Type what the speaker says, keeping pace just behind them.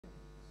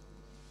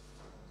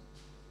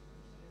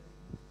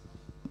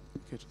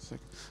Okay, just a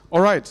second. All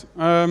right.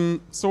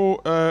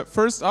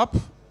 First up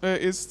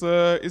is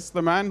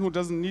the man who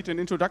doesn't need an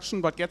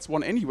introduction but gets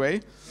one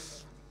anyway.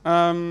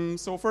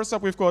 So first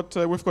up, we've got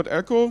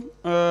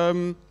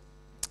Eelco.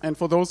 And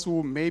for those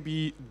who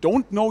maybe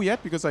don't know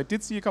yet, because I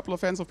did see a couple of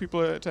fans of people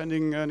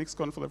attending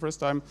NixCon for the first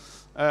time,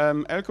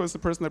 Eelco is the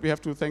person that we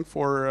have to thank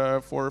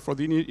for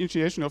the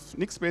initiation of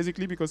Nix,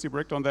 basically, because he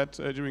worked on that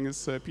during his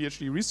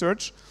PhD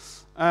research.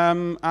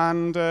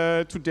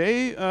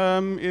 Today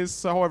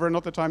is, however,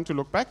 not the time to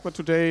look back, but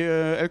today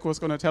Eelco is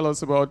going to tell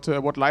us about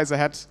what lies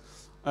ahead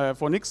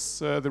for Nix,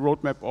 the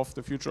roadmap of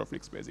the future of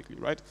Nix, basically,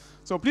 right?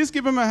 So please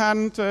give him a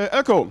hand,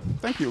 Eelco.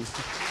 Thank you.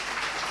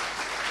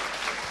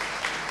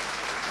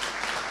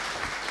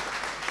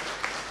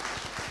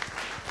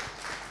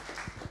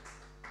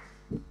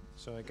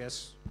 So I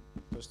guess,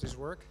 does this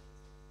work?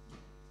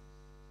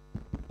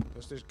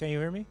 Can you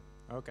hear me?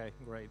 Okay,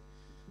 great.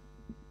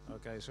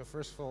 Okay, so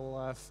first of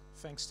all,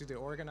 thanks to the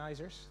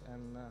organizers,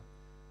 and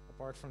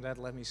apart from that,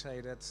 let me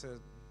say that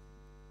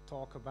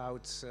talk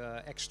about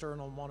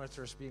external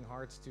monitors being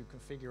hard to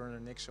configure on a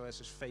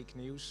NixOS is fake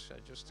news. I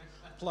just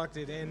plugged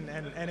it in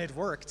and it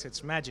worked.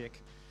 It's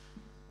magic.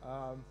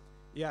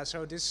 Yeah,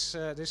 so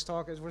this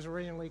talk, it was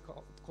originally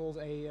called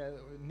a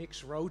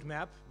Nix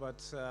roadmap,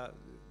 but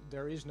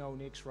there is no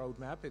Nix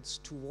roadmap. It's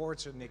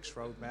towards a Nix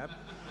roadmap.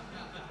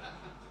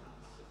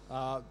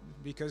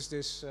 Because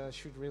this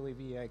should really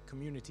be a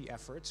community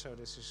effort, so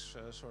this is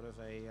sort of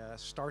a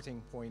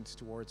starting point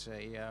towards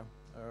a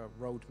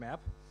roadmap.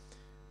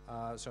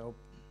 So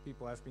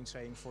people have been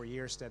saying for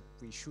years that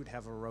we should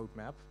have a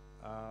roadmap.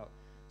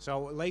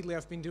 So lately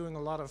I've been doing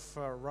a lot of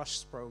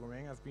Rust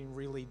programming. I've been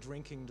really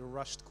drinking the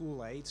Rust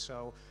Kool-Aid.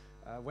 So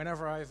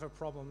whenever I have a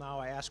problem now,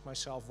 I ask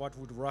myself, what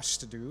would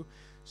Rust do?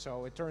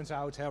 So it turns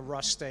out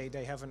Rust,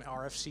 they have an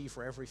RFC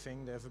for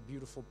everything. They have a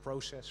beautiful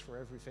process for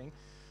everything.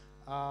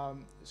 Yeah,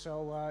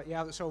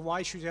 so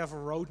why should you have a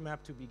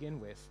roadmap to begin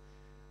with?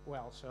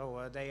 Well,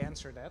 so they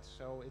answer that.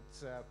 So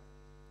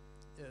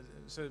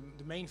so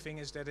the main thing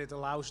is that it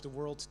allows the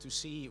world to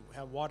see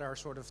what are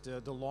sort of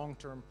the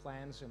long-term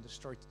plans and the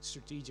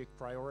strategic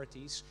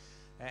priorities,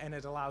 and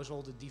it allows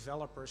all the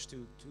developers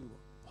to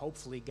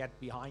hopefully get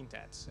behind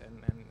that,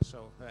 and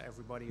so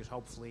everybody is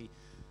hopefully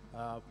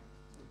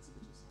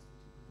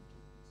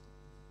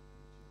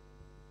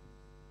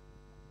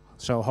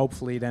so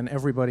hopefully then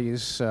everybody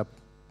is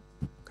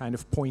kind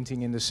of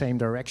pointing in the same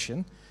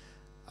direction.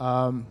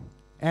 And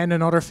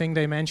another thing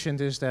they mentioned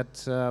is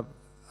that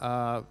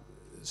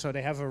so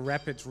they have a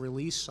rapid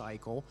release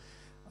cycle,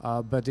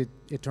 but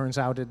it turns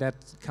out that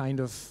kind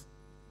of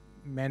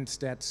meant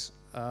that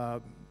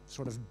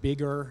sort of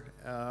bigger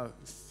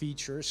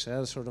features,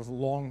 sort of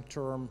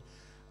long-term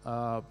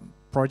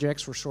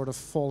projects were sort of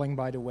falling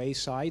by the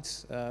wayside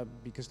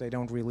because they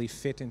don't really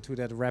fit into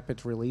that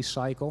rapid release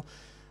cycle.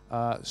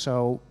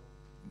 So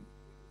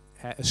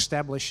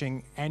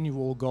establishing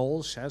annual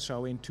goals.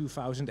 So in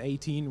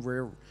 2018,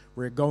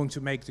 we're going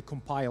to make the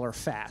compiler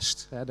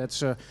fast.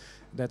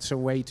 That's a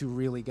way to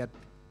really get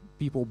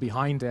people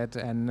behind it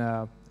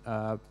and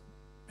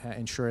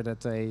ensure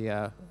that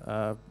they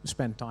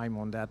spend time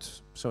on that,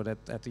 so that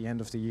at the end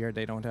of the year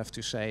they don't have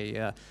to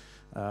say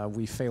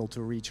we failed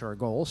to reach our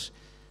goals.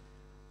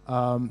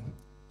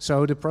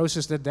 So the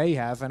process that they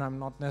have, and I'm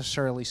not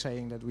necessarily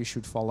saying that we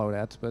should follow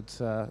that, but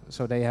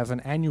so they have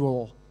an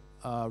annual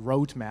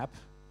roadmap.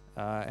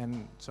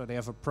 And so they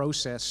have a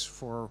process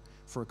for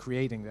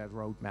creating that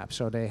roadmap.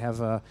 So they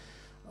have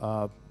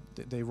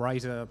they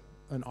write an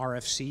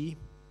RFC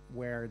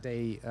where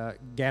they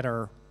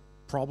gather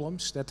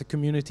problems that the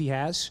community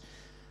has,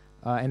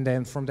 and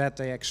then from that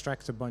they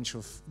extract a bunch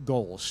of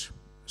goals.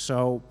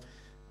 So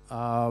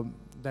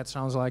that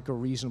sounds like a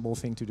reasonable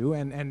thing to do,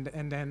 and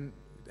then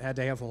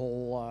they have a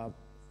whole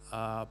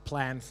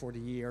plan for the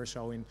year.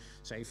 So in,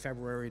 say,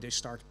 February, they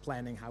start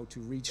planning how to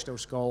reach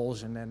those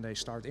goals, and then they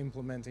start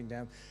implementing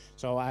them.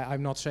 So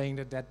I'm not saying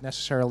that that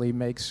necessarily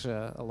makes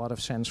a lot of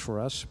sense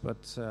for us,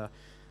 but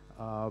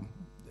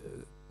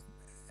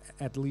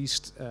at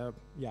least,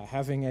 yeah,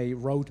 having a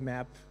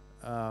roadmap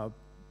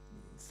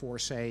for,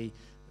 say,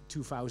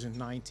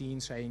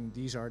 2019, saying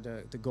these are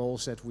the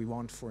goals that we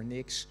want for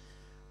Nix,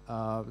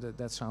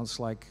 that sounds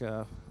like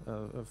a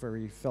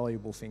very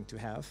valuable thing to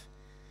have.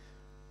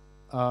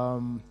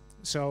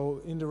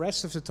 So in the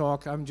rest of the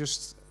talk, I'm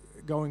just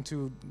going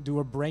to do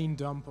a brain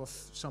dump of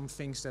some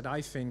things that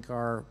I think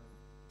are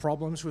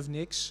problems with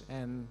Nix,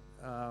 and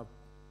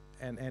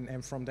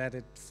from that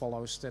it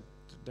follows that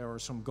there are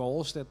some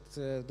goals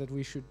that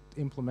we should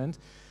implement.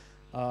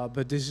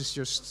 But this is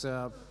just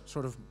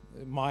sort of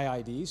my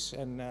ideas,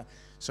 and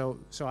so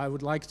I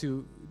would like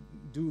to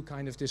do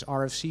kind of this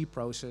RFC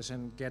process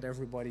and get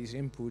everybody's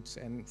input,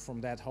 and from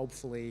that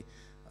hopefully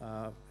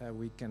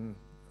we can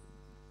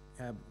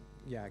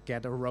yeah,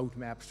 get a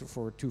roadmap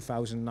for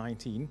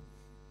 2019.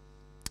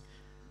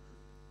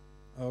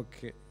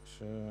 Okay,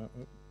 so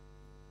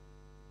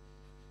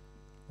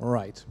all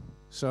right.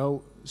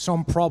 So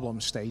some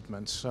problem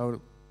statements.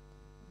 So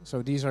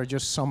So these are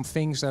just some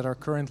things that are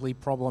currently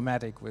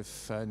problematic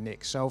with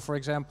Nix. So for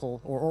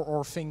example,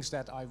 or things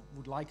that I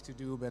would like to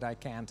do but I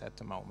can't at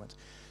the moment.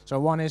 So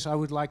one is I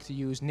would like to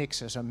use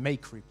Nix as a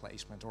make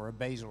replacement or a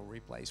Bazel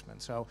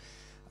replacement. So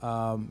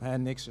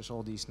and Nix has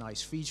all these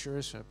nice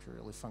features, a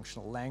purely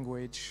functional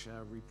language,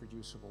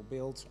 reproducible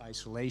build,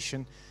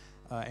 isolation,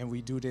 and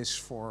we do this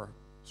for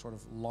sort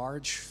of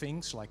large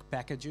things like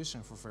packages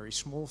and for very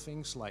small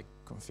things like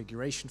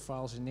configuration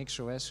files in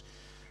NixOS.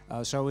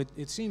 So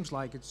it seems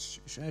like it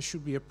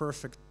should be a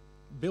perfect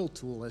build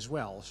tool as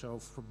well. So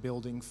for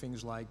building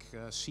things like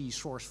C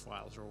source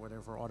files or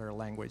whatever other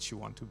language you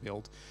want to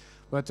build.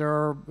 But there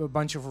are a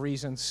bunch of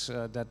reasons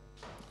that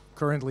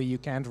currently you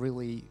can't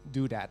really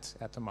do that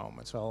at the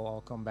moment. So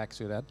I'll come back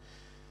to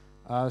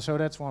that. So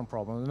that's one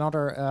problem.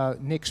 Another,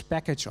 Nix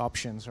package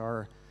options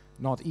are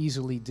not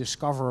easily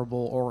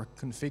discoverable or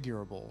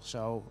configurable.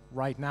 So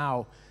right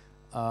now,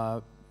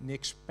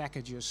 Nix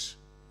packages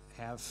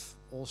have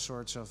all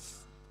sorts of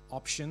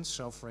options.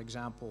 So for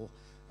example,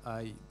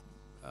 a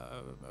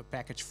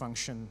package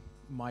function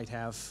might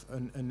have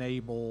an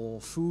enable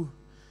foo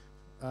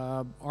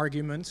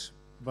argument,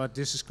 but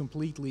this is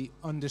completely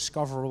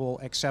undiscoverable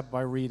except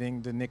by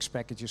reading the Nix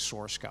packages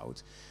source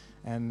code.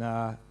 And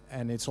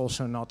it's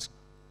also not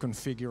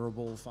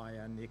configurable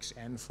via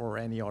NixEnv or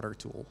any other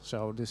tool.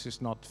 So this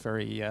is not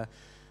very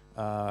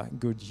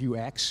good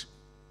UX.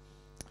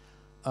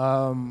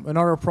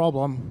 Another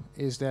problem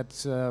is that,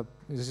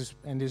 this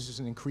is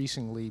an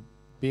increasingly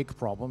big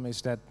problem,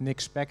 is that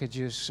Nix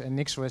packages and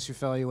NixOS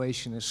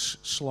evaluation is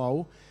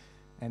slow,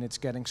 and it's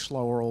getting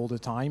slower all the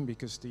time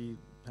because the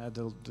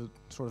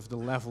sort of the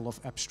level of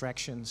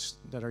abstractions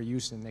that are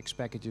used in Nix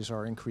packages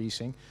are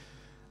increasing,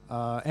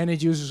 and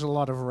it uses a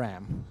lot of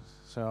RAM.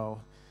 So,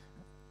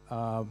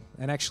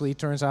 and actually it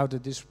turns out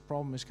that this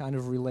problem is kind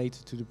of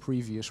related to the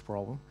previous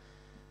problem.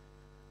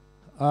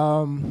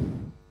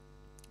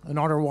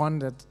 Another one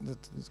that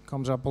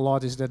comes up a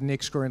lot is that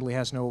Nix currently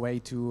has no way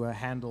to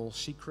handle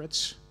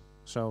secrets.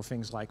 So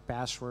things like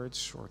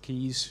passwords or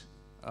keys.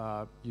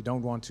 You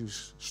don't want to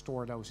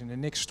store those in the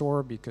Nix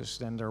store because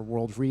then they're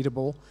world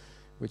readable,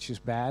 which is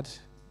bad.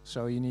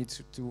 So you need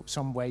to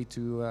some way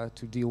to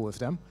deal with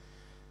them.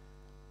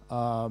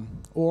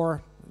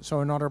 So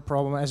another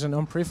problem as an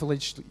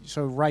unprivileged,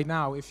 so right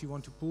now if you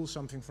want to pull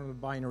something from a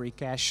binary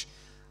cache,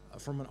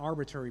 from an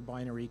arbitrary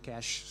binary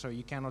cache, so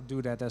you cannot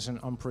do that as an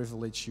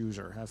unprivileged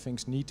user.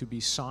 Things need to be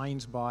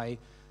signed by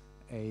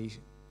a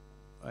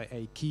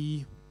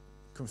key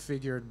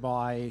configured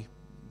by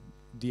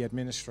the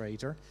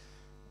administrator.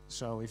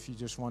 So if you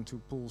just want to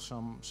pull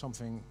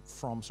something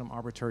from some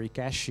arbitrary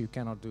cache, you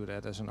cannot do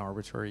that as an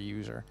arbitrary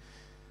user.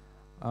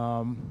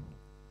 Another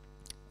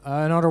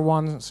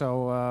one,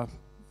 so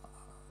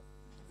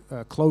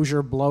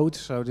closure bloat.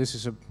 So this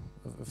is a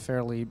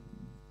fairly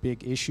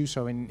big issue.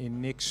 So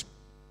in Nix,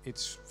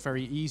 it's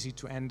very easy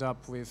to end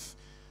up with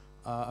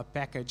a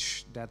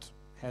package that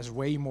has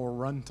way more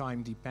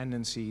runtime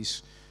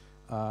dependencies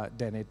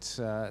than it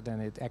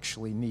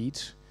actually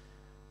needs.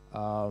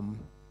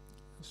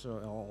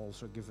 So I'll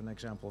also give an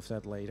example of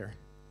that later.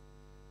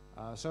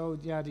 So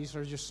yeah, these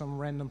are just some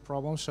random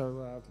problems.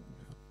 So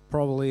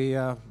probably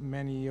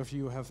many of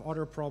you have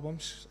other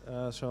problems.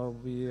 So I'll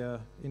be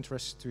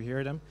interested to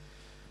hear them.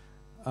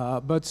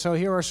 But so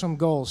here are some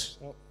goals.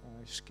 Oh,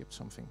 I skipped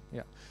something.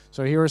 Yeah.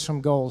 So here are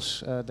some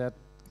goals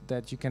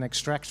that you can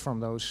extract from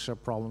those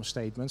problem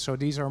statements. So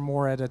these are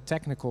more at a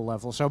technical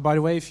level. So by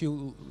the way, if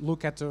you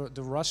look at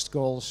the Rust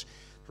goals,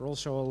 there are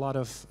also a lot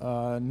of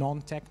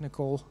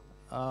non-technical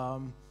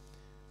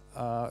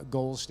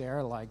goals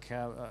there, like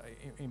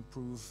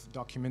improve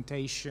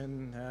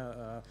documentation,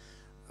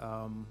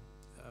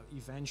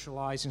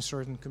 evangelize in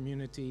certain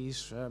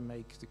communities,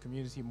 make the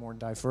community more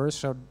diverse.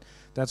 So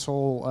that's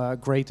all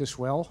great as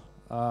well.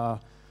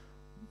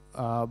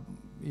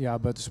 Yeah,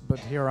 but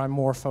here I'm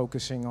more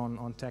focusing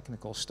on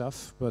technical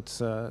stuff, but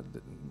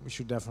we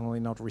should definitely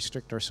not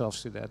restrict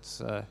ourselves to that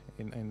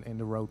in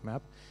the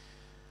roadmap.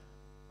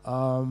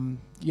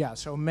 Yeah,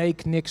 so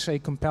make Nix a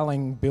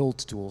compelling build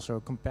tool, so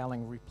a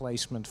compelling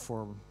replacement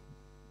for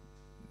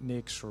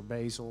Nix or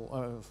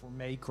Bazel, for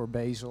Make or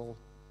Bazel,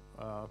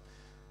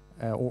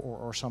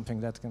 or something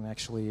that can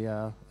actually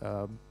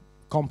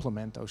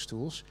complement those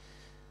tools.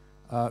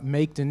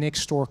 Make the Nix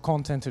store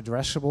content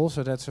addressable,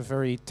 so that's a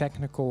very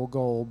technical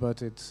goal,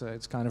 but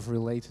it's kind of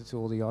related to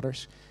all the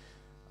others.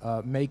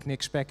 Make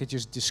Nix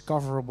packages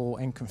discoverable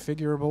and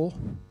configurable.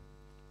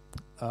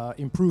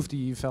 Improve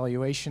the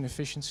evaluation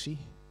efficiency.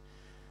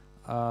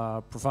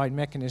 Provide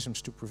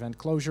mechanisms to prevent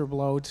closure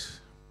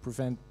bloat.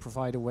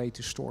 Provide a way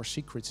to store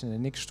secrets in the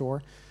Nix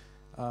store.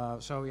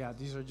 So yeah,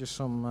 these are just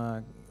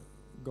some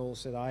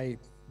goals that I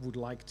would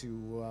like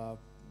to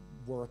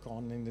work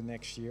on in the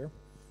next year.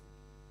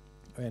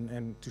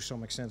 And to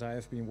some extent I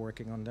have been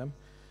working on them.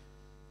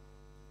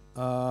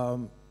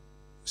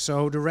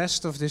 So the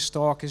rest of this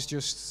talk is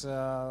just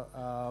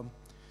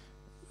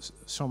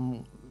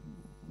some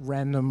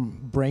random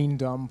brain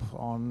dump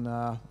on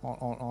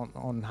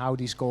how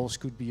these goals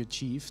could be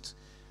achieved.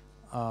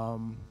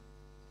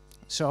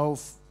 So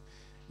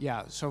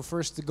yeah, so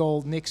first the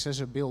goal, Nix as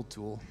a build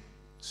tool.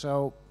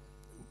 So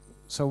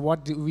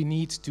what do we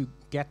need to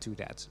get to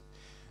that?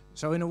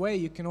 So in a way,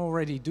 you can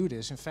already do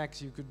this. In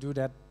fact, you could do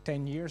that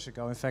 10 years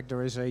ago. In fact,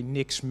 there is a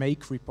Nix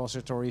make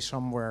repository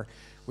somewhere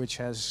which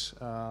has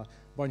a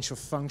bunch of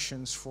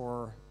functions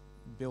for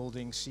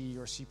building C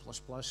or C++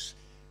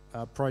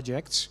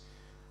 projects.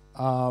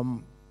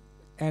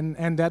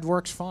 And that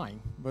works fine.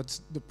 But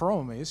the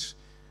problem is,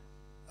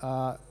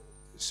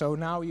 so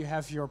now you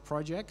have your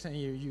project and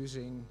you're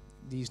using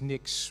these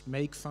Nix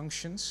make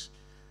functions.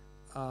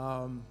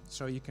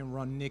 So you can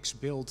run Nix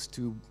build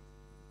to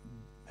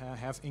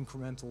have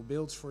incremental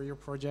builds for your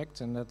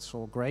project, and that's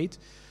all great.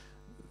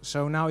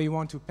 So now you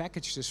want to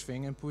package this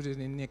thing and put it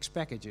in Nix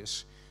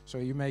packages. So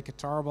you make a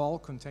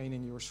tarball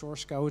containing your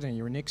source code and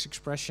your Nix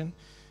expression,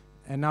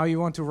 and now you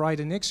want to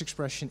write a Nix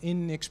expression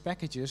in Nix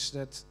packages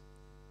that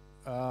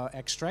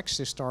extracts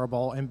this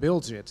tarball and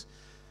builds it.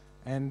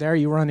 And there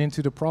you run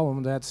into the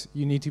problem that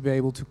you need to be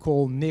able to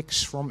call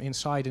Nix from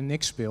inside a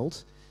Nix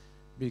build,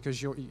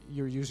 because you're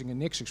using a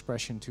Nix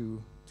expression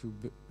to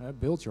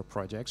build your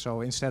project.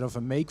 So instead of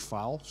a make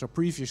file, so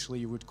previously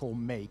you would call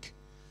make,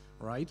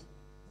 right?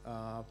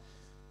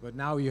 But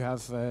now you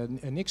have a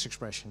Nix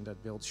expression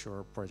that builds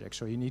your project.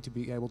 So you need to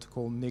be able to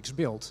call Nix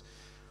build,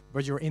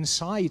 but you're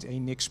inside a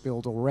Nix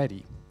build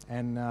already.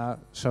 And a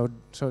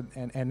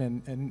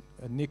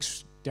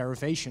Nix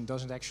derivation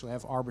doesn't actually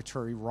have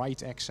arbitrary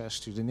write access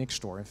to the Nix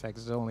store. In fact,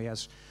 it only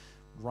has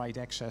write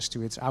access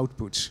to its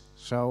outputs.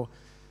 So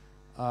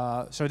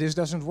this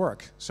doesn't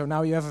work. So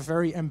now you have a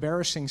very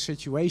embarrassing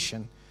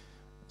situation.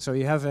 So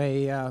you have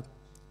a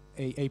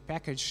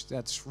package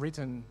that's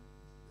written,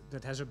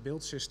 that has a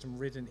build system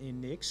written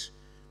in Nix,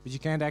 but you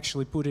can't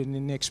actually put it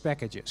in Nix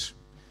packages.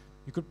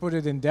 You could put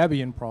it in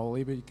Debian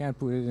probably, but you can't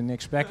put it in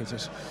Nix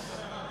packages.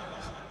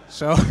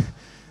 So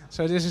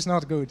this is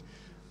not good.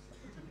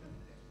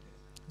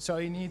 So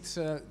you need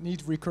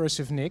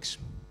recursive Nix.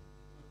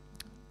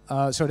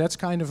 So that's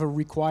kind of a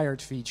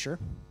required feature.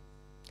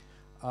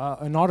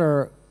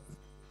 Another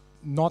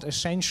not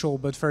essential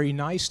but very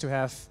nice to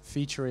have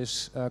feature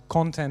is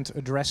content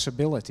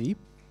addressability,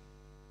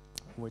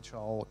 which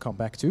I'll come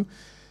back to,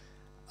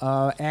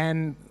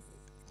 and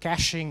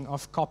caching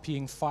of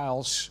copying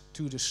files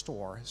to the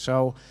store.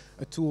 So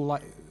a tool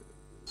like,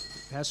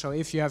 so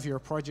if you have your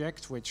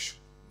project, which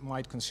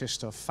might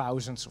consist of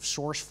thousands of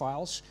source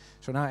files,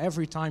 so now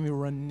every time you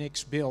run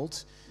Nix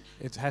build,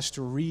 it has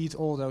to read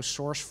all those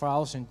source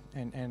files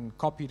and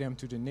copy them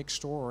to the Nix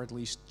store, or at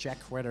least check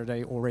whether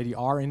they already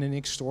are in the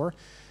Nix store.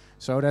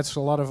 So that's a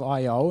lot of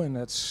I/O, and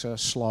that's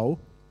slow.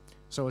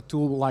 So a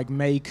tool like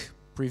make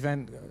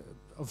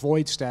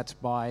avoids that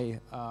by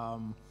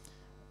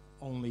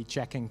only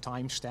checking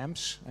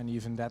timestamps, and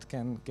even that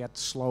can get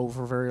slow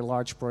for very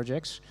large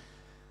projects.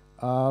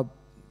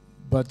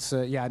 But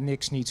yeah,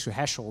 Nix needs to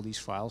hash all these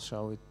files,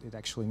 so it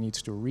actually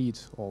needs to read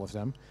all of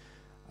them.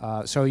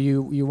 So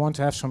you want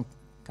to have some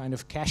kind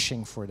of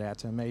caching for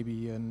that, and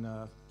maybe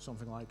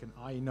something like an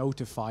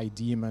iNotify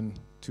daemon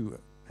to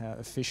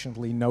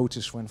efficiently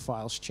notice when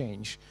files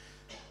change.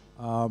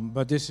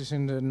 But this is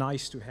in the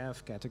nice to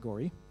have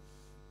category.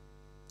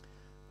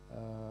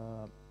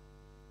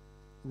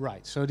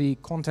 Right, so the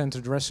content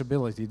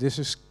addressability, this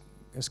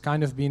has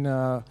kind of been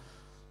you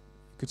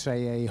could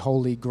say a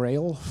holy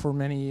grail for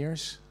many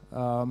years.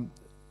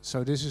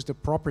 So this is the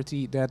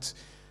property that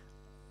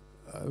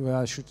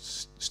I should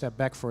step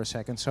back for a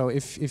second. So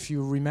if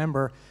you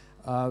remember,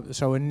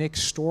 so a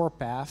Nix store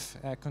path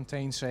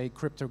contains a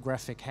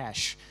cryptographic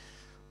hash,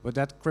 but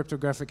that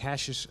cryptographic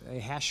hash is a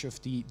hash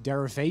of the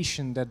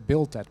derivation that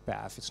built that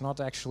path. It's not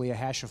actually a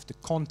hash of the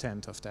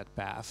content of that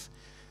path.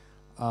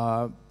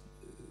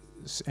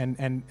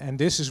 And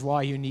this is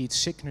why you need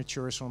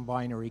signatures on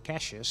binary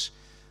caches,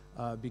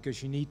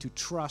 because you need to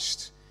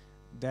trust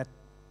that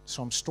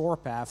some store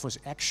path was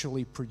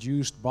actually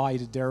produced by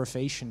the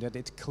derivation that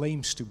it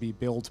claims to be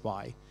built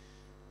by.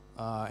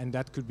 And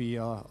that could be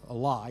a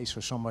lie,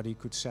 so somebody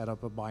could set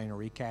up a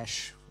binary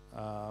cache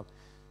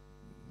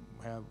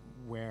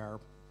where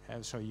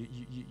so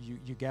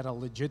you get a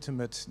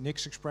legitimate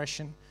Nix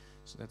expression.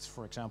 So that's,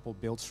 for example,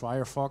 builds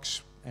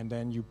Firefox, and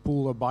then you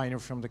pull a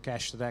binary from the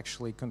cache that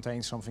actually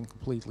contains something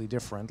completely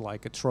different,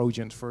 like a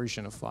Trojan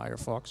version of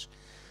Firefox.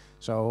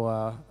 So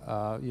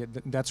yeah,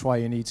 that's why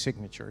you need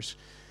signatures.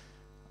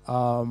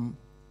 So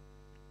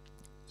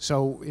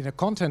in a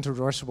content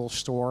addressable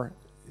store,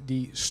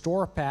 the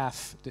store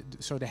path,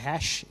 so the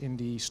hash in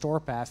the store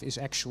path is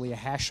actually a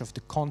hash of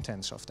the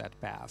contents of that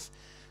path.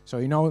 So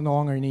you no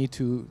longer need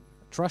to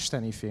trust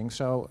anything,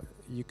 so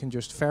you can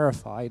just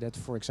verify that,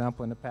 for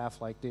example, in a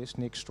path like this,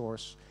 Nix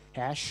stores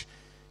hash,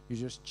 you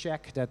just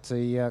check that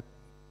the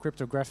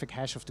cryptographic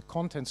hash of the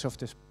contents of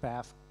this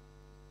path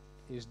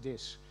is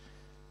this.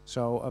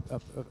 So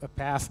a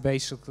path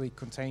basically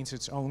contains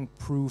its own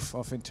proof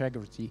of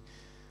integrity.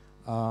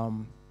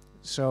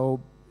 So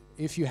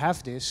if you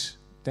have this,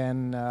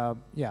 then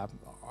yeah,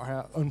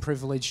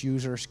 unprivileged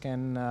users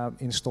can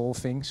install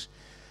things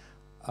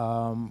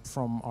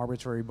from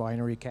arbitrary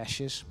binary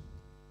caches.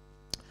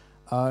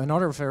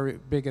 Another very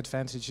big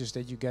advantage is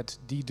that you get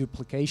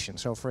deduplication.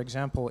 So for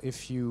example,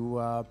 if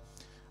you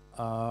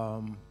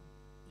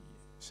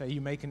say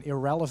you make an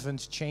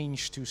irrelevant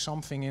change to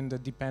something in the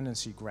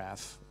dependency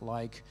graph,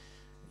 like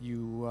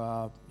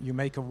you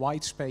make a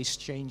white space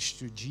change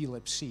to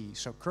glibc.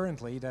 So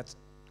currently that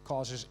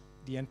causes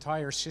the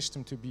entire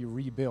system to be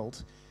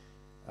rebuilt,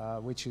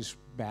 which is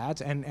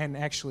bad. And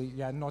actually,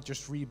 yeah, not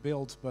just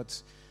rebuilt,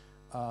 but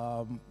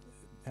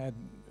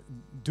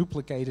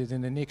duplicated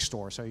in the Nix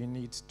store. So you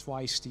need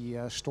twice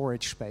the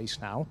storage space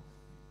now.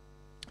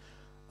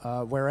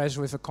 Whereas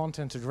with a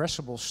content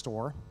addressable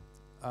store,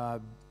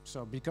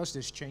 so because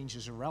this change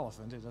is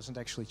irrelevant, it doesn't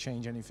actually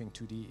change anything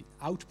to the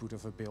output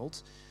of a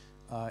build,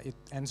 it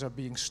ends up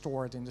being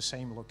stored in the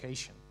same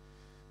location.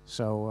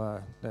 So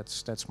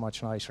that's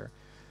much nicer.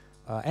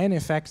 And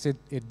in fact,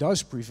 it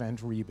does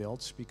prevent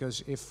rebuilds,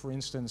 because if, for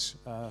instance,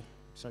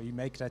 so you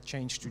make that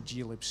change to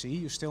glibc,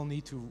 you still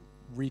need to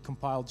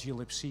recompile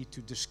glibc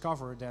to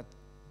discover that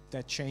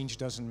that change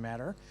doesn't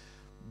matter.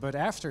 But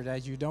after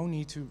that, you don't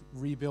need to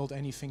rebuild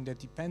anything that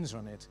depends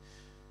on it,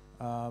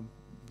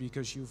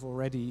 because you've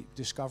already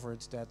discovered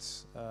that,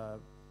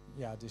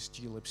 yeah, this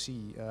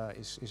glibc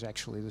is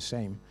actually the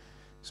same.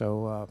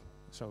 So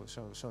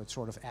so it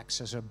sort of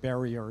acts as a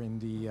barrier in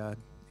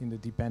the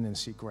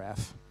dependency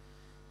graph.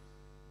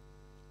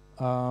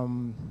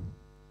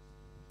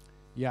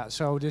 Yeah,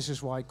 so this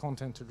is why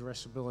content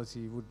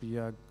addressability would be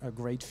a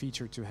great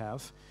feature to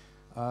have.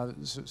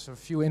 So a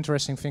few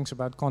interesting things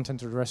about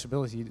content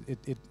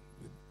addressability.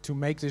 To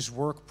make this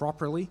work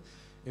properly,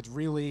 it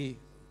really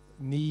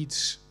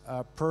needs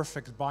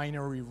perfect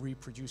binary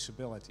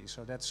reproducibility.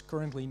 So that's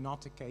currently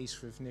not the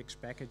case with Nix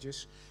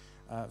packages.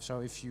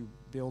 So if you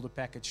build a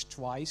package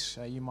twice,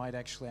 you might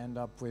actually end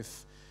up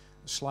with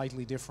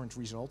slightly different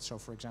results. So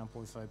for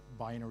example, if a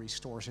binary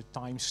stores a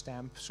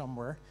timestamp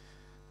somewhere,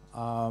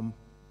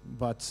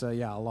 but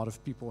yeah, a lot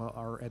of people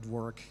are at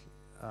work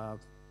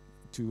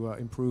to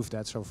improve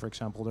that. So for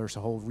example, there's a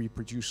whole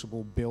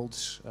reproducible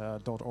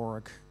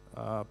builds.org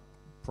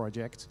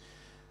project.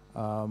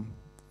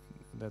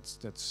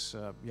 That's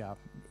yeah,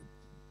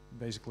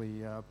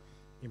 basically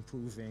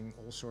improving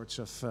all sorts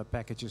of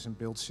packages and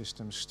build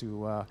systems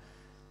to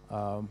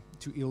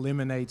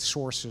eliminate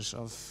sources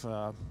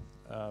of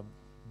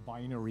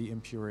binary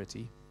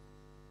impurity.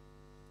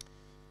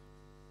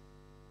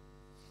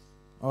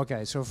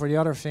 Okay, so for the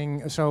other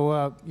thing,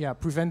 so yeah,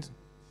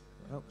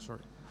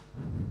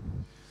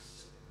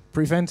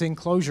 preventing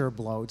closure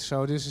bloat.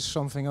 So this is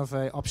something of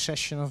an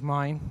obsession of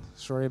mine.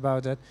 Sorry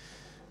about that.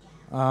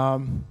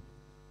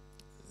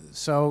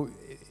 So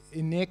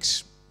in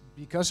Nix,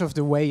 because of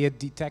the way it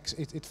detects,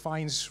 it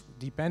finds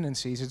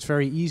dependencies, it's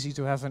very easy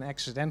to have an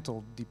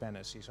accidental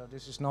dependency. So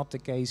this is not the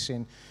case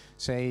in,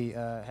 say,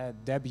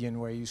 Debian,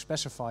 where you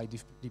specify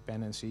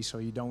dependencies, so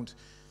you don't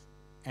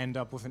end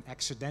up with an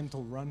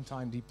accidental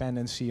runtime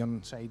dependency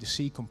on, say, the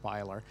C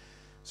compiler.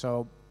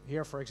 So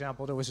here, for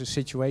example, there was a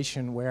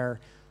situation where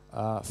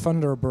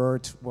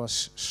Thunderbird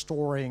was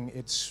storing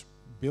its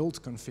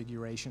build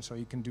configuration, so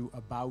you can do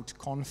about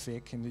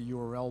config in the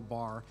URL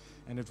bar,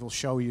 and it will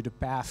show you the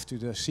path to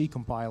the C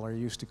compiler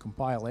used to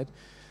compile it,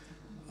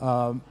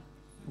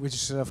 which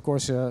is, of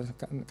course,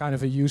 kind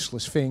of a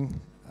useless thing,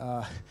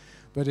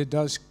 but it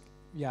does,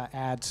 yeah,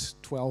 add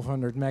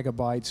 1,200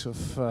 megabytes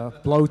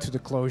of bloat to the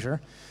closure.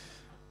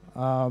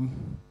 And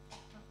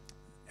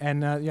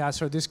yeah,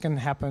 so this can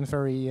happen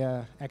very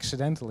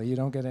accidentally. You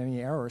don't get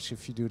any errors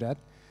if you do that.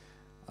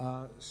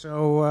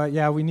 So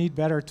yeah, we need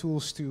better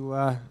tools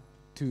to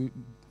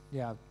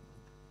yeah,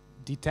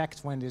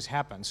 detect when this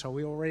happens. So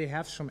we already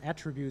have some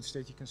attributes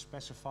that you can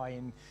specify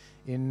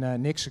in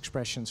Nix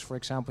expressions. For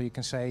example, you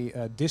can say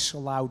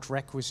disallowed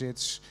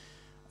requisites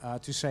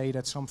to say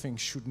that something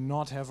should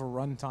not have a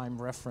runtime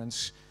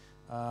reference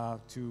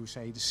to,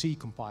 say, the C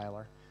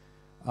compiler.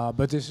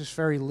 But this is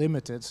very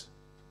limited.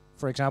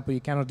 For example,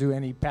 you cannot do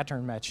any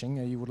pattern matching.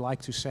 You would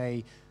like to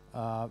say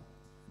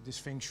this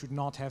thing should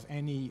not have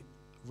any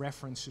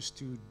references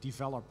to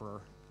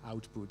developer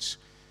outputs.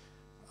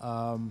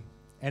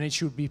 And it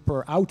should be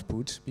per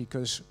output,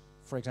 because,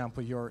 for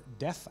example, your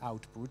dev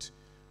output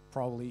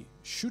probably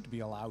should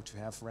be allowed to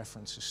have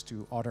references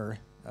to other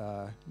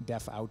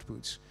dev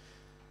outputs.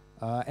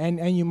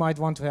 And you might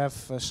want to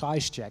have a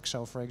size check.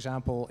 So, for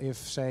example, if,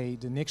 say,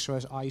 the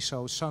NixOS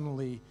ISO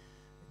suddenly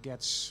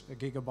gets a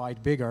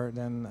gigabyte bigger,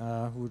 then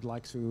we would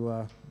like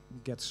to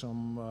get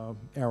some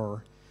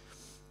error.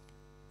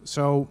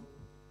 So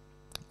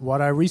what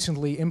I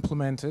recently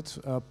implemented,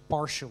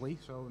 partially,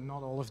 so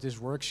not all of this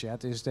works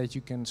yet, is that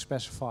you can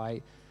specify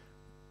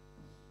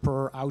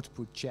per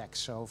output check.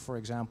 So for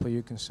example,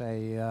 you can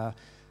say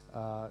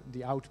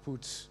the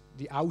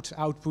out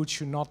output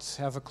should not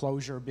have a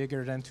closure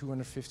bigger than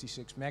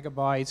 256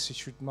 megabytes. It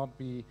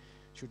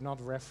should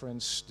not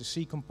reference the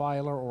C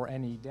compiler or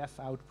any dev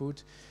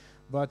output.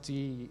 But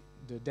the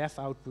dev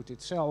output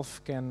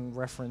itself can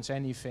reference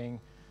anything,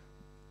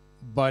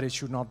 but it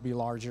should not be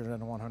larger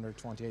than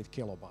 128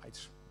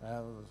 kilobytes,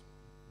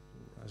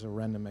 as a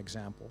random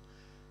example.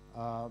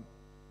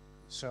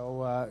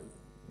 So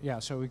yeah,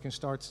 so we can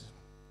start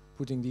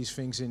putting these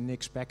things in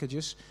Nix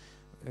packages.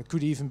 It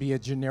could even be a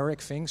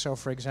generic thing. So,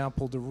 for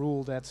example, the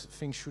rule that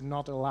things should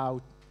not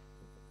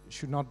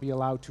be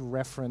allowed to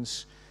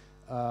reference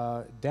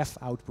def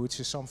outputs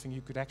is something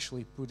you could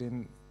actually put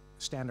in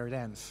standard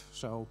env.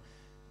 So,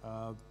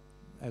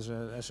 as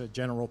a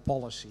general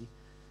policy.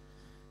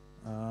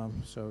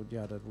 So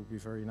yeah, that would be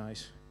very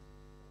nice.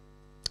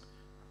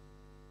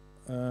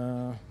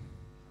 How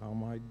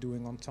am I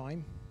doing on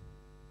time?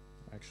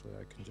 Actually,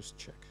 I can just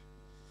check.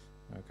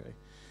 Okay.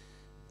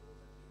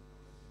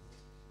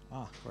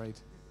 Ah, great.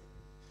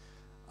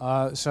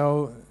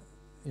 So,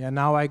 yeah,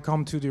 now I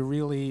come to the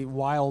really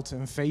wild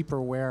and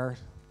vaporware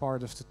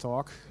part of the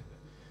talk.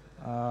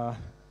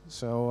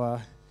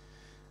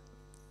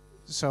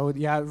 So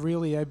yeah,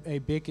 really a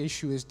big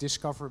issue is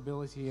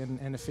discoverability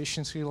and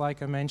efficiency,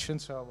 like I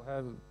mentioned. So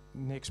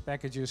Nix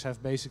packages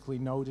have basically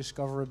no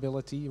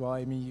discoverability. Well,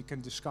 I mean, you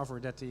can discover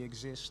that they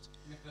exist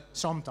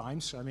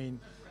sometimes. I mean,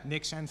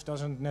 NixEnv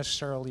doesn't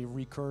necessarily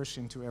recurse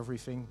into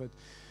everything, but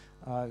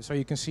so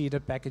you can see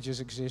that packages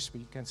exist,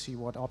 but you can see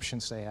what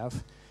options they have.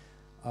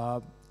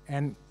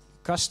 And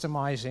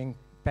customizing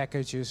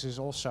packages is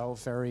also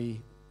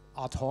very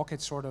ad hoc.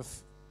 It's sort of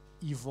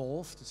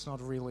evolved. It's not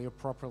really a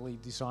properly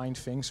designed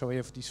thing. So we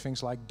have these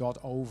things like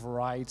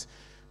 .override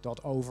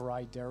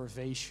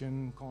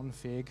derivation,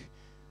 config,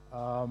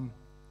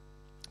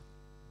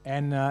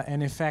 and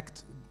in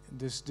fact,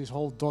 this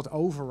whole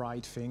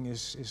 .override thing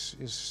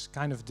is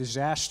kind of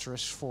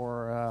disastrous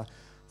for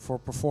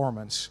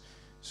performance.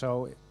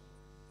 So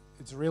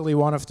it's really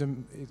one of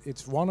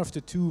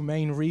the two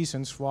main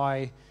reasons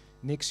why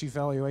Nix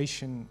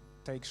evaluation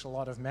takes a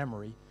lot of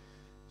memory.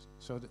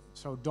 So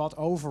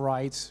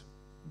 .override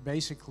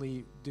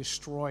basically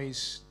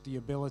destroys the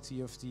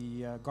ability of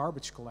the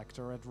garbage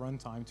collector at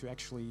runtime to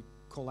actually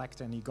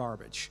collect any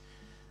garbage.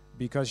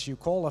 Because you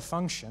call a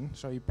function,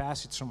 so you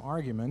pass it some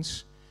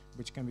arguments,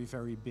 which can be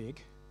very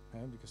big,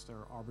 because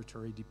they're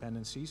arbitrary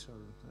dependencies, or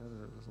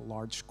a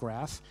large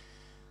graph.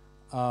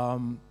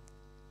 And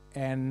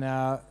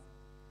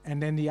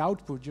then the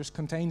output just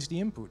contains the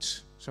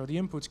inputs. So the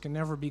inputs can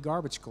never be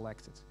garbage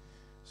collected.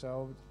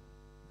 So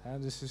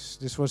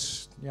this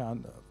was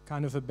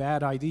kind of a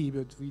bad idea,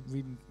 but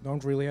we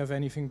don't really have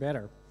anything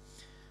better.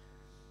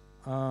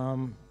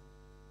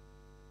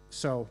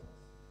 So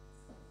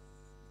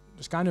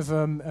there's kind of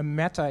a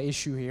meta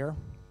issue here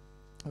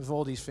with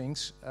all these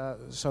things.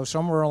 So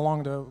somewhere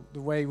along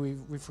the way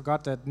we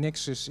forgot that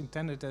Nix is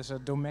intended as a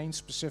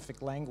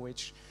domain-specific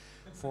language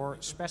for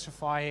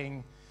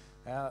specifying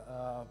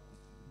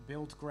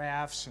build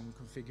graphs and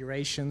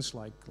configurations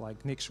like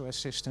NixOS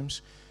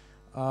systems.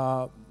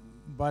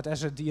 But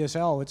as a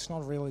DSL, it's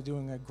not really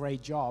doing a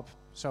great job.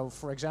 So,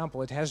 for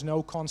example, it has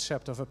no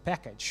concept of a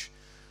package,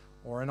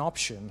 or an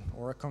option,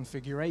 or a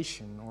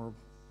configuration, or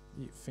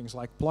things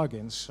like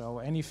plugins. So,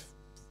 any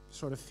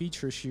sort of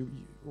features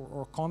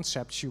or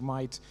concepts you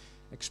might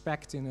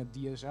expect in a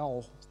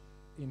DSL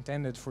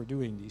intended for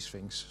doing these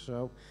things.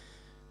 So,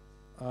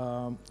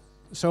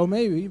 so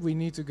maybe we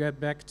need to get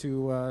back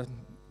to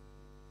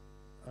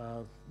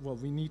well,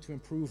 we need to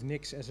improve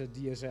Nix as a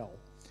DSL.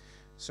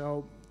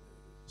 So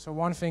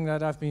one thing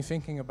that I've been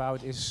thinking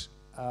about is,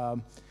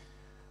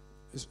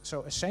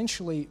 so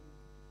essentially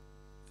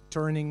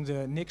turning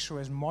the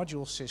NixOS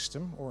module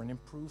system, or an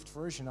improved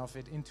version of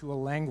it, into a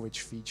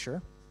language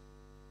feature,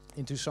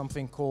 into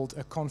something called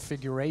a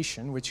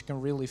configuration, which you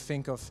can really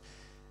think of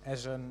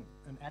as an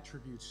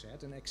attribute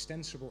set, an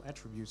extensible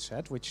attribute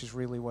set, which is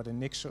really what a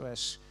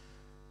NixOS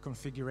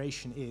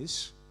configuration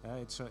is.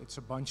 It's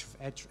a bunch of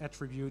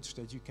attributes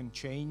that you can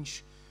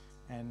change,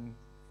 and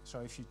so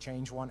if you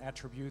change one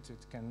attribute,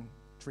 it can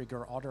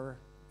trigger other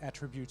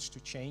attributes to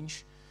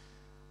change.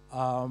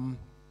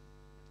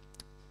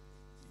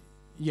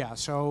 Yeah,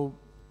 so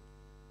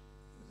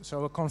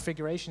a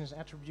configuration is an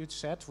attribute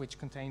set which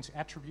contains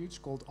attributes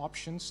called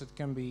options that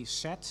can be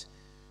set,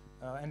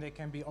 and they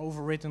can be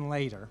overwritten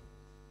later.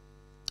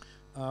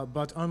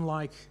 But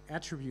unlike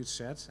attribute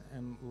set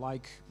and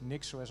like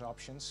NixOS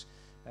options,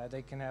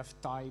 they can have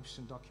types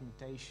and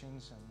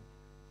documentations and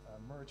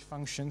merge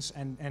functions,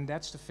 and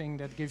that's the thing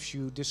that gives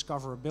you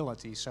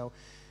discoverability. So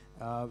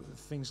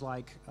things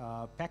like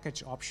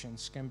package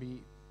options can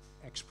be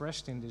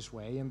expressed in this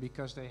way, and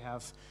because they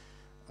have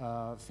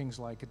things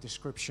like a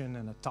description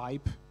and a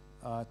type,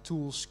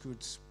 tools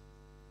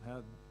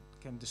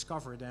can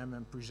discover them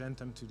and present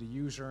them to the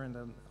user, and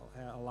then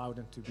allow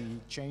them to be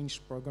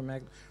changed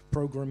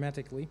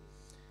programmatically.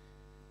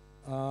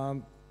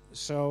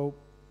 So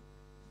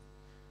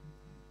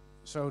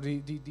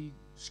the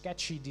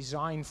sketchy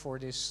design for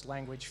this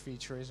language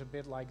feature is a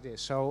bit like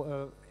this.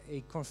 So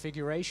a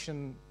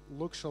configuration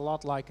looks a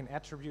lot like an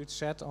attribute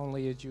set,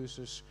 only it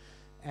uses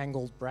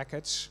angled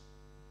brackets.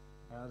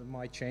 That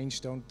might change.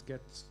 Don't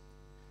get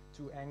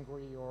too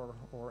angry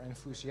or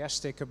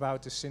enthusiastic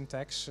about the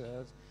syntax.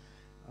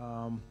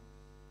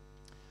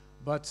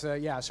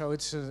 Yeah, so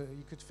it's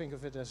you could think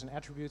of it as an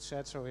attribute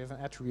set. So we have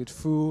an attribute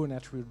foo, an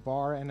attribute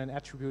bar, and an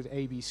attribute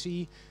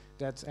ABC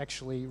that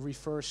actually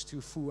refers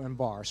to foo and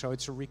bar. So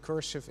it's a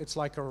recursive. It's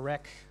like a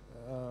rec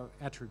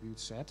attribute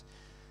set.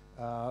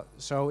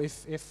 So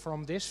if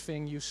from this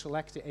thing you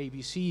select the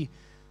ABC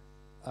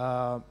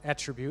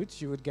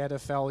attribute, you would get a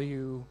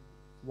value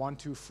 1,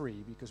 2,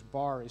 3, because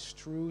bar is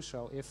true,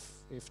 so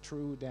if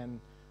true, then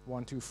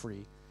 1, 2,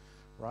 3,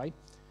 right?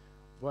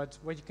 But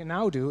what you can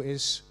now do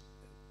is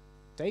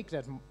take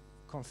that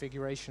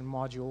configuration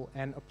module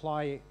and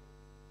apply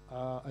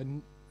a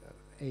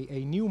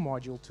new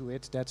module to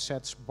it that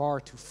sets bar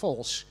to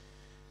false.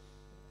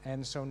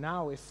 And so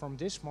now if from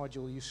this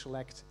module you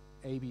select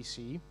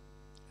ABC,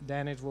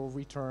 then it will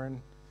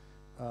return,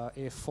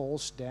 if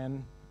false,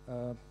 then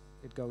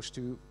it goes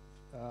to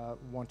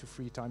 1, 2,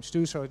 3 times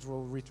 2, so it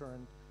will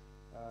return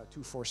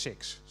 2, 4,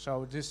 6.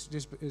 So this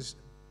is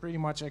pretty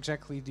much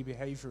exactly the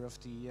behavior of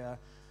the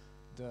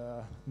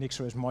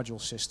NixOS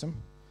module system.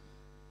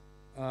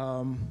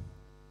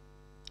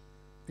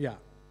 Yeah,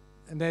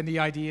 and then the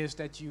idea is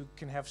that you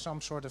can have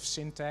some sort of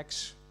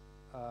syntax,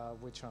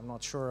 which I'm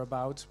not sure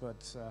about,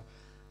 but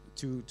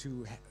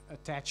to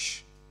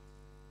attach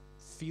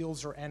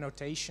fields or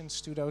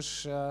annotations to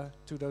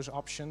those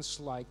options,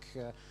 like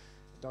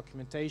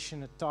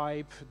documentation, a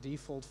type,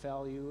 default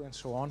value, and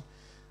so on.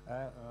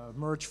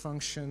 Merge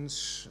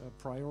functions,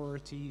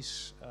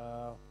 priorities,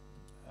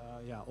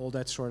 yeah, all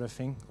that sort of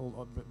thing.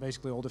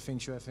 Basically all the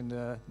things you have in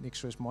the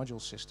NixOS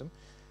module system.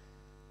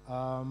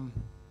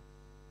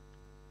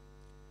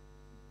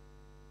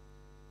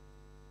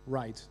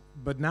 Right,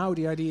 but now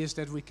the idea is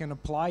that we can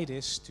apply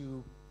this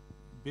to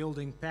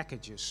building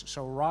packages.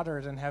 So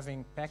rather than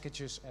having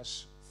packages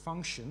as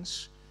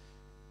functions,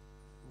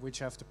 which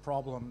have the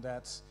problem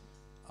that,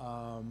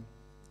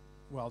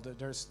 well,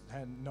 there's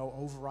no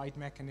override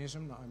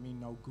mechanism, I mean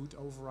no good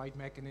override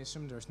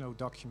mechanism, there's no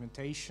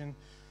documentation,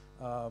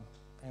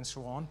 and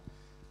so on.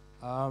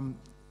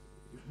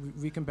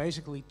 We can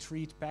basically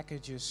treat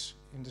packages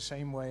in the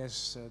same way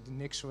as the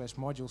NixOS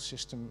module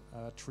system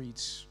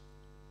treats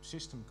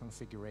system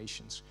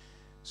configurations.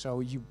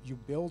 So you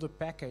build a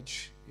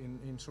package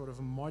in sort of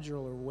a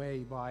modular way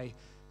by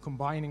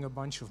combining a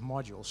bunch of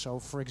modules. So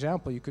for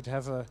example, you could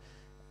have a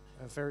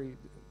very,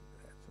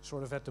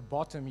 sort of at the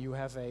bottom, you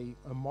have a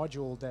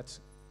module that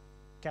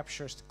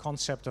captures the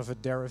concept of a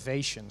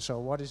derivation. So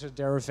what is a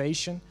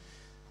derivation?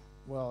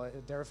 Well,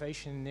 a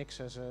derivation in Nix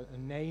has a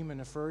name and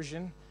a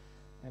version,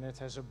 and it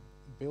has a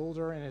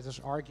builder, and it has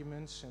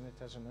arguments, and it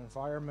has an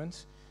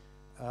environment.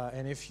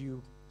 And if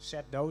you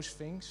set those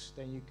things,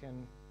 then you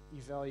can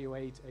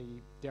evaluate a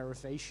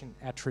derivation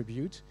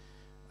attribute,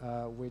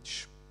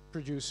 which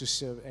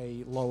produces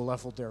a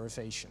low-level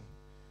derivation.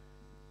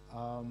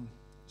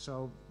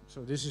 So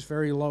this is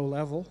very low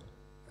level,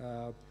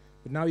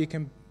 but now you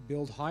can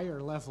build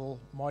higher-level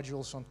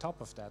modules on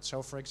top of that.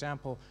 So, for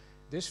example,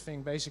 this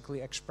thing basically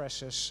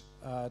expresses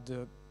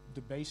the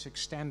basic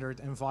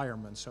standard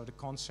environment. So the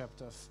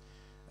concept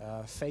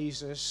of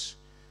phases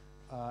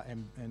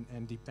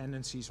and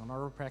dependencies on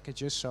other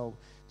packages. So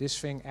this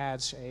thing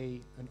adds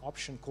an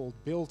option called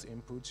build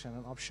inputs and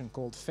an option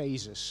called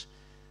phases.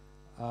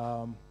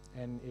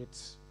 And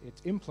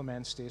it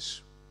implements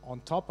this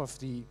on top of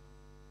the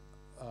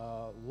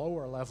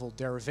lower level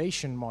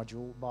derivation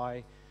module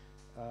by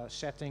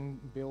setting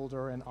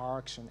builder and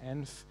args and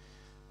env,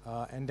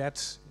 and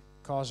that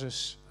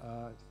causes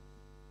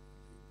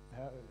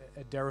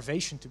a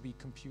derivation to be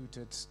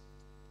computed,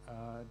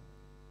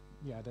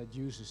 yeah, that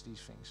uses these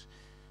things.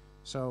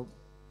 So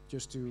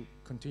just to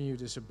continue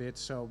this a bit,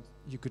 so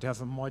you could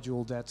have a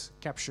module that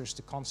captures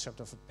the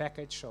concept of a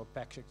package. So a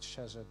package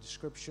has a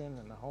description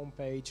and a home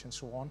page and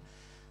so on.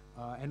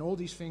 And all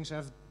these things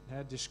have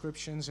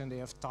descriptions and they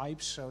have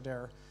types, so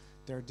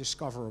they're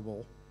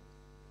discoverable.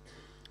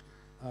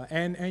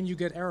 And you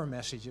get error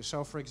messages.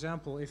 So for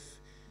example,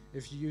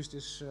 if you use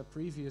this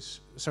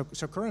previous, so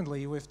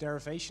currently with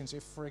derivations,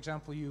 if for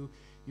example you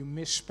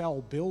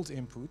misspell build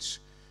inputs,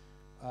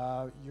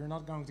 you're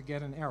not going to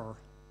get an error.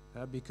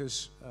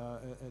 Because a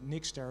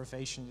Nix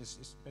derivation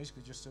is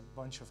basically just a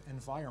bunch of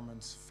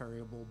environment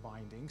variable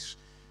bindings.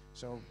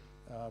 So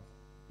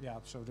yeah,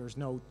 so there's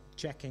no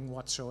checking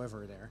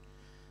whatsoever there.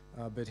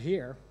 But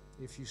here,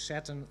 if you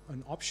set an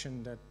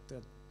option that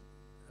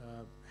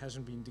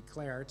hasn't been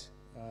declared,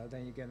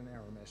 then you get an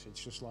error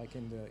message, just like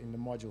in the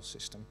module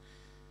system.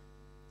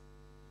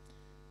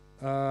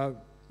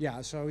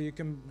 Yeah, so you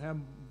can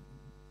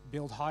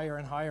build higher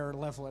and higher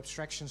level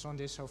abstractions on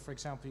this. So for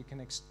example, you can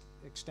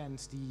extend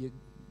the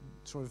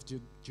sort of the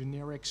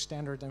generic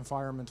standard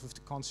environment with the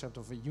concept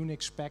of a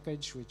Unix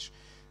package, which,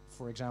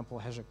 for example,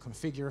 has a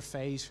configure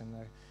phase, and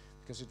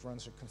because it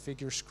runs a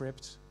configure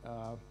script,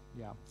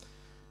 yeah.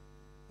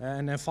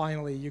 And then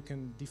finally, you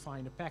can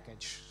define a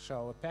package.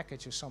 So a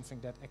package is something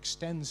that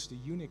extends the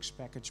Unix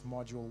package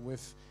module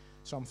with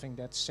something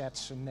that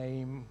sets a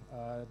name,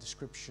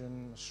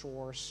 description,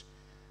 source,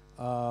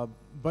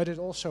 but it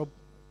also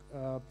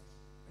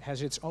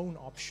has its own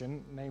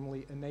option,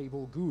 namely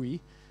enable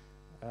GUI.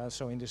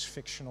 So in this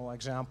fictional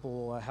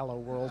example, Hello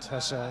World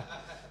has a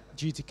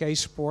GTK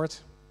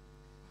support.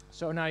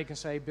 So now you can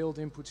say build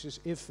inputs is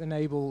if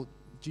enable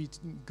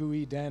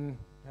GUI, then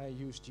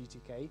use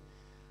GTK.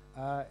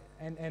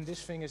 And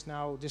this thing is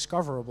now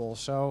discoverable.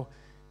 So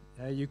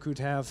You could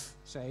have,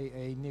 say,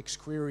 a Nix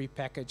query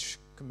package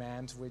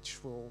command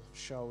which will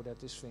show that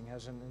this thing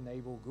has an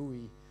enable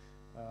GUI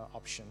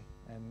option,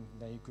 and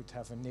then you could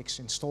have a Nix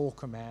install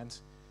command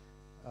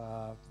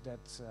that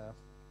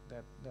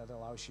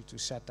allows you to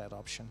set that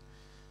option.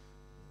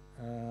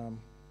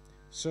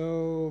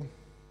 So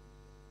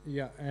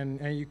yeah,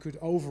 and you could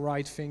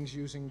override things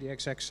using the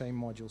exact same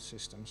module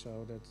system,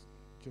 so that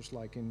just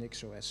like in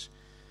NixOS.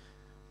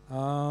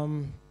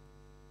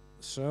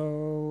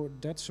 So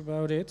that's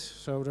about it.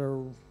 So there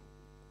are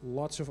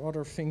lots of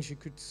other things you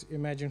could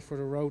imagine for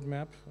the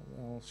roadmap.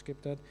 I'll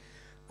skip that.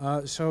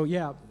 So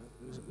yeah,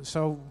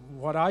 so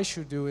what I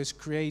should do is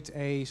create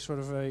a sort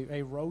of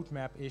a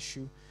roadmap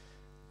issue,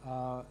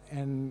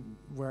 and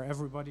where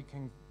everybody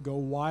can go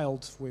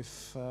wild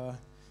with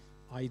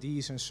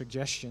ideas and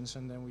suggestions,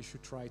 and then we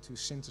should try to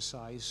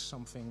synthesize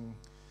something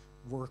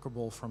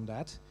workable from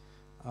that.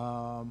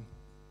 So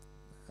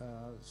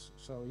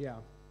yeah,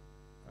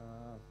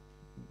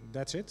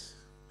 that's it.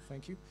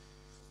 Thank you.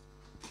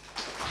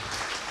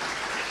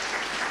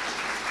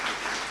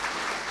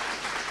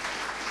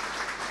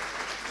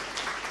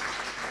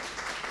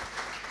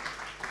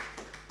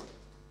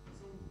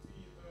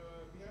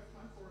 We have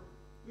time for a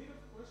bit of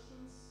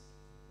questions,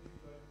 maybe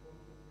like 1 to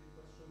 3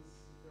 questions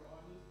if there are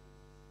any.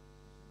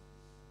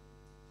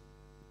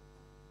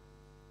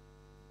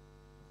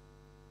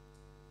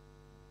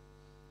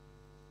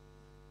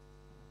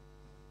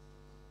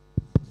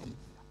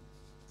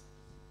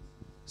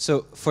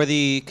 So for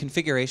the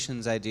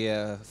configurations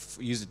idea of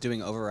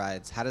doing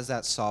overrides, how does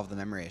that solve the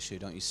memory issue?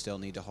 Don't you still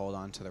need to hold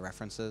on to the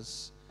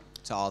references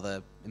to all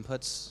the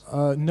inputs?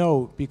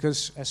 No,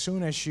 because as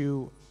soon as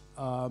you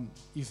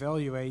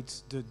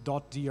evaluate the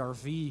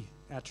 .drv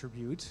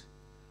attribute,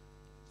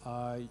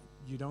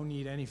 you don't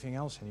need anything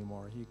else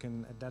anymore. You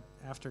can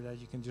after that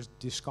you can just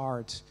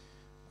discard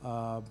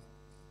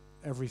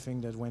everything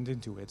that went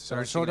into it. So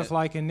it's sort of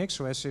like in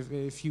NixOS,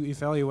 if you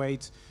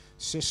evaluate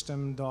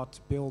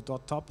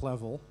system.build.top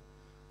level,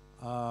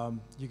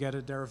 you get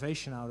a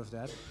derivation out of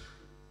that,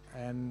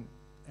 and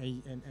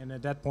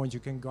at that point you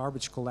can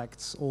garbage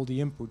collect all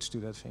the inputs to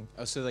that thing.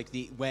 Oh, so like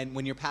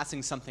when you're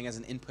passing something as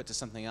an input to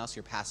something else,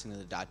 you're passing to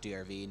the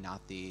 .drv,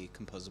 not the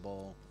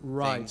composable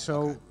right thing?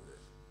 So okay.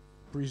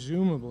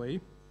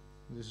 Presumably,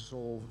 this is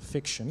all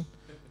fiction,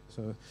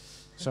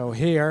 so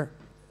here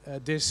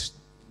this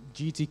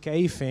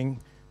GTK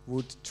thing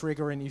would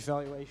trigger an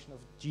evaluation of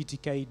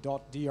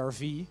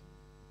GTK.drv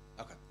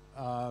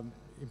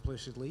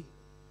implicitly.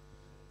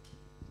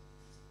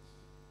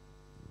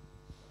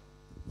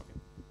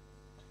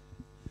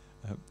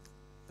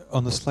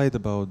 On the slide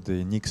about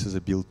the Nix as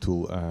a build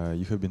tool,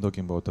 you have been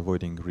talking about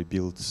avoiding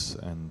rebuilds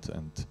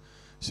and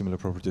similar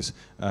properties.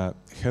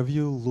 Have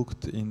you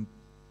looked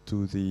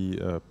into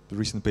the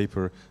recent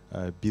paper,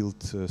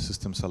 Build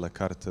Systems a la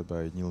carte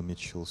by Neil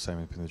Mitchell,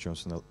 Simon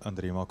Pinner-Johnson, and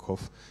Andrei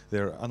Malkov?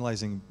 They're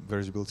analyzing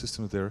various build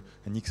systems there,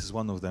 and Nix is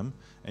one of them.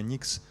 And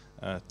Nix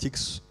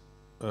ticks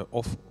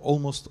off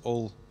almost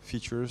all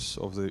features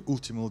of the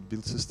ultimate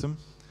build system.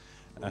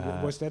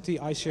 Was that the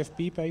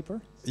ICFP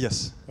paper?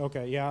 Yes.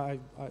 Okay, yeah,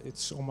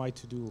 it's on my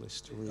to-do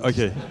list to read.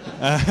 Okay.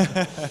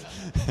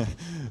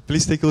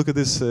 Please take a look at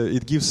this.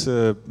 It gives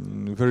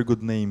very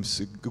good names,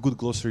 a good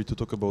glossary to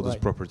talk about those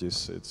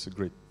properties. It's a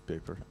great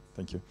paper.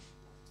 Thank you.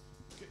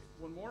 Okay,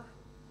 one more.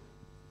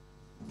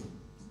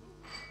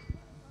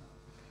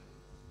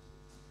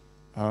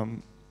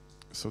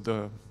 So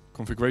the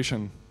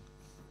configuration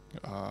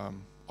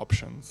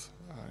options,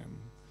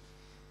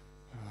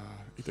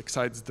 it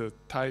excites the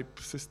type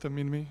system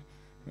in me.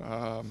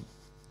 No,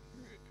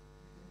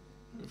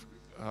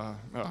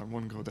 I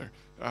won't go there.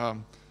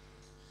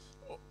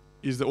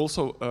 Is there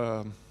also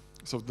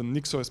so the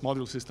NixOS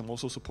module system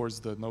also supports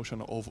the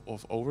notion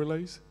of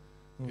overlays?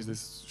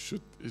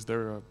 Is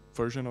there a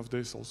version of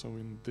this also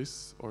in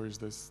this, or is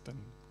this then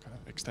kind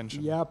of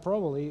extension? Yeah,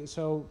 probably.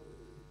 So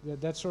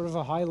that's sort of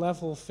a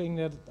high-level thing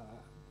that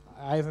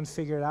I haven't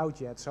figured out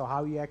yet. So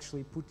how you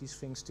actually put these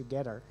things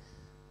together.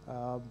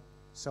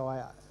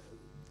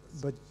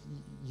 But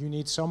you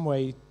need some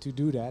way to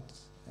do that,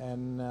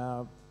 and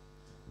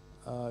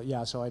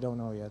yeah, so I don't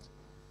know yet.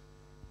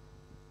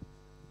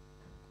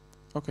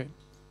 Okay.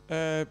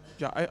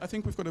 Yeah, I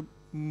think we've got to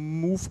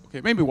move. Okay,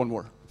 maybe one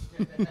more.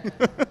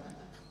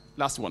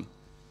 Last one.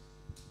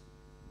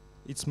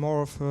 It's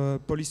more of a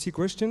policy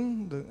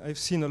question. I've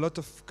seen a lot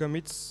of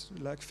commits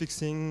like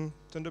fixing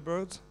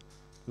Thunderbird,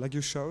 like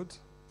you showed,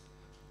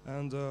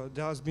 and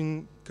there has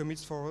been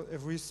commits for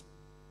every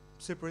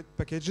separate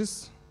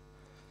packages.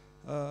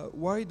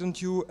 Why don't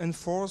you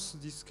enforce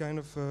this kind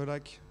of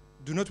like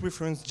do not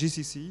reference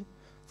GCC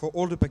for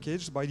all the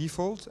packages by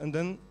default, and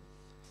then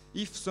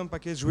if some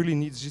package really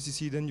needs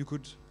GCC, then you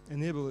could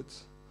enable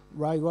it?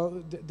 Right,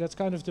 well, that's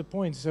kind of the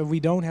point. So we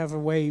don't have a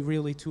way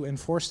really to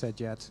enforce that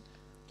yet.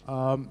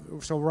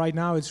 So right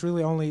now it's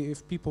really only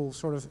if people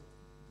sort of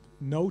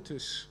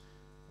notice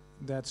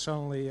that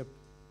suddenly a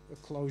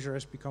closure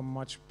has become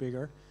much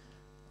bigger.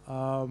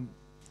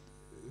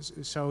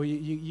 So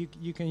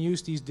you can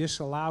use these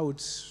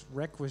disallowed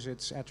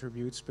requisites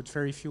attributes, but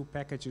very few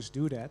packages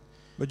do that.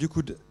 But you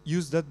could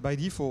use that by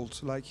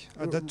default, like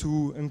add that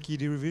to mkey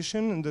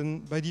derivation, and then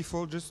by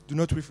default just do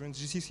not reference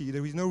GCC.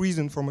 There is no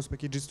reason for most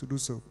packages to do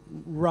so.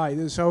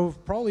 Right. So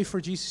probably for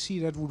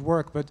GCC that would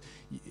work, but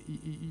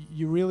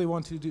you really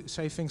want to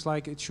say things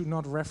like it should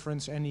not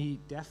reference any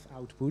def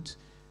output,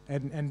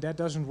 and that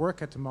doesn't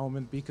work at the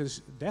moment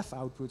because def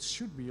outputs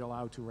should be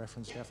allowed to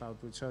reference def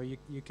output. So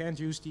you can't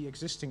use the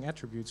existing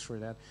attributes for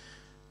that.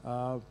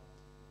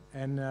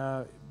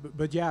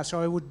 But yeah,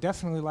 so I would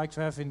definitely like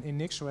to have in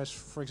NixOS,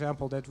 for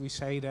example, that we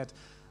say that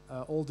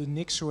all the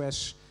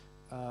NixOS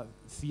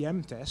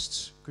VM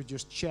tests could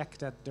just check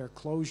that their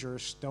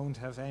closures don't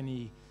have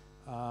any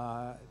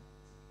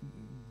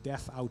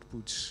def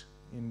outputs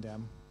in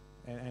them,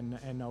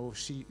 and no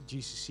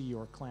GCC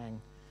or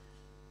Clang.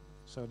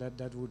 So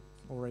that would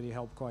already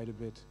help quite a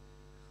bit.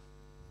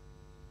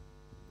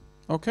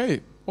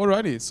 Okay,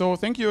 alrighty. So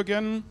thank you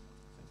again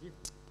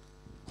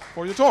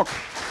for your talk.